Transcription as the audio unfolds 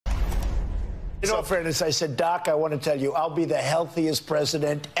In all fairness, I said, Doc, I want to tell you, I'll be the healthiest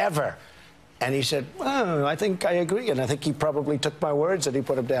president ever. And he said, well, I think I agree. And I think he probably took my words and he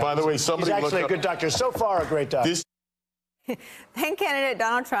put them down. By the way, somebody He's actually a good doctor. So far, a great doctor. Then candidate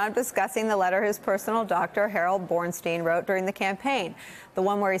Donald Trump discussing the letter his personal doctor, Harold Bornstein, wrote during the campaign. The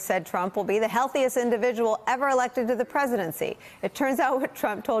one where he said Trump will be the healthiest individual ever elected to the presidency. It turns out what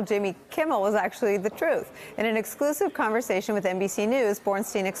Trump told Jimmy Kimmel was actually the truth. In an exclusive conversation with NBC News,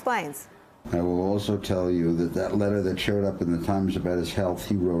 Bornstein explains. I will also tell you that that letter that showed up in the Times about his health,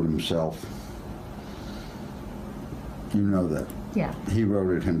 he wrote himself. You know that. Yeah. He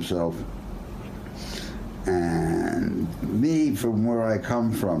wrote it himself. And me, from where I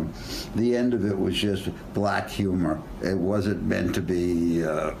come from, the end of it was just black humor. It wasn't meant to be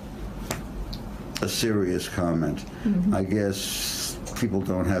a serious comment. Mm-hmm. I guess people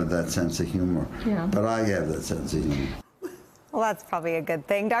don't have that sense of humor. Yeah. But I have that sense of humor. Well, that's probably a good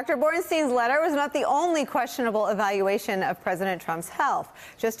thing. Dr. Bornstein's letter was not the only questionable evaluation of President Trump's health.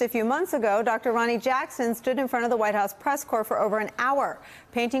 Just a few months ago, Dr. Ronny Jackson stood in front of the White House press corps for over an hour,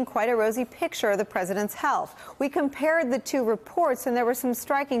 painting quite a rosy picture of the president's health. We compared the two reports, and there were some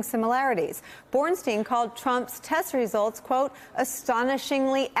striking similarities. Bornstein called Trump's test results, quote,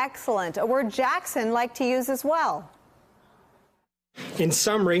 astonishingly excellent, a word Jackson liked to use as well. In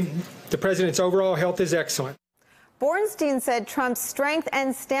summary, the president's overall health is excellent. Bornstein said Trump's strength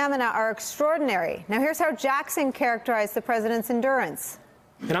and stamina are extraordinary. Now, here's how Jackson characterized the president's endurance.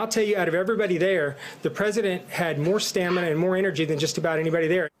 And I'll tell you, out of everybody there, the president had more stamina and more energy than just about anybody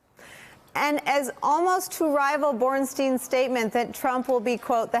there. And as almost to rival Bornstein's statement that Trump will be,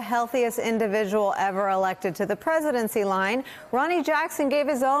 quote, the healthiest individual ever elected to the presidency line, Ronny Jackson gave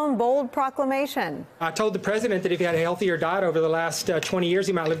his own bold proclamation. I told the president that if he had a healthier diet over the last 20 years,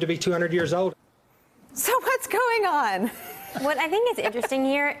 he might live to be 200 years old. So what's going on? What I think is interesting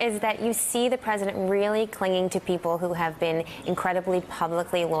here is that you see the president really clinging to people who have been incredibly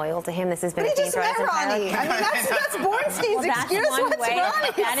publicly loyal to him. This has been a theme throughout his entire life. I mean, that's Bornstein's excuse.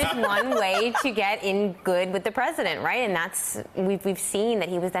 That is one way to get in good with the president, right? And that's we've seen that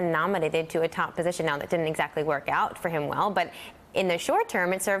he was then nominated to a top position. Now, that didn't exactly work out for him well, but in the short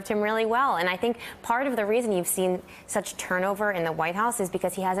term, it served him really well. And I think part of the reason you've seen such turnover in the White House is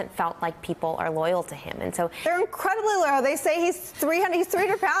because he hasn't felt like people are loyal to him. And so they're incredibly loyal. They say he's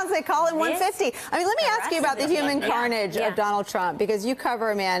 300 pounds. They call him 150. I mean, let me ask you about the human carnage of Donald Trump, because you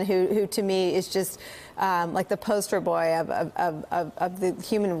cover a man who to me is just like the poster boy of the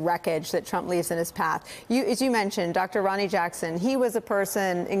human wreckage that Trump leaves in his path. As you mentioned, Dr. Ronny Jackson, he was a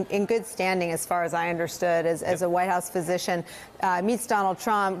person in good standing, as far as I understood, as a White House physician, meets Donald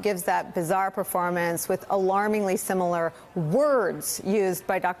Trump, gives that bizarre performance with alarmingly similar words used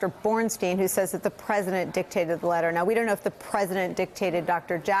by Dr. Bornstein, who says that the president dictated the letter. Now, we don't know if the president dictated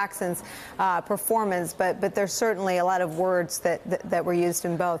Dr. Jackson's performance, but there's certainly a lot of words that were used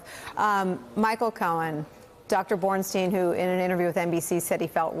in both. Michael Cohen, Dr. Bornstein, who in an interview with NBC said he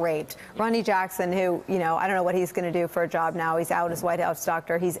felt raped. Ronny Jackson, who, you know, I don't know what he's going to do for a job now. He's out as White House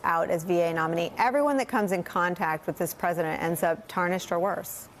doctor. He's out as VA nominee. Everyone that comes in contact with this president ends up tarnished or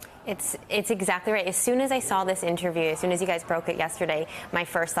worse. It's exactly right. As soon as I saw this interview, as soon as you guys broke it yesterday, my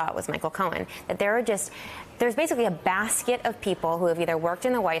first thought was Michael Cohen, that there's basically a basket of people who have either worked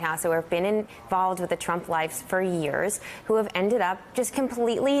in the White House or have been involved with the Trump lives for years, who have ended up just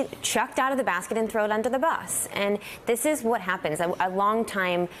completely chucked out of the basket and thrown under the bus. And this is what happens. A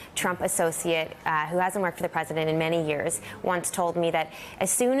longtime Trump associate who hasn't worked for the president in many years once told me that as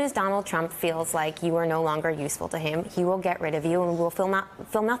soon as Donald Trump feels like you are no longer useful to him, he will get rid of you and will feel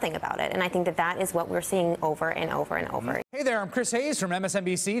nothing about it. And I think that is what we're seeing over and over and over. Hey there, I'm Chris Hayes from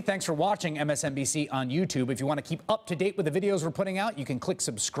MSNBC. Thanks for watching MSNBC on YouTube. If you want to keep up to date with the videos we're putting out, you can click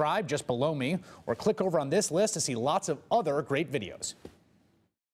subscribe just below me or click over on this list to see lots of other great videos.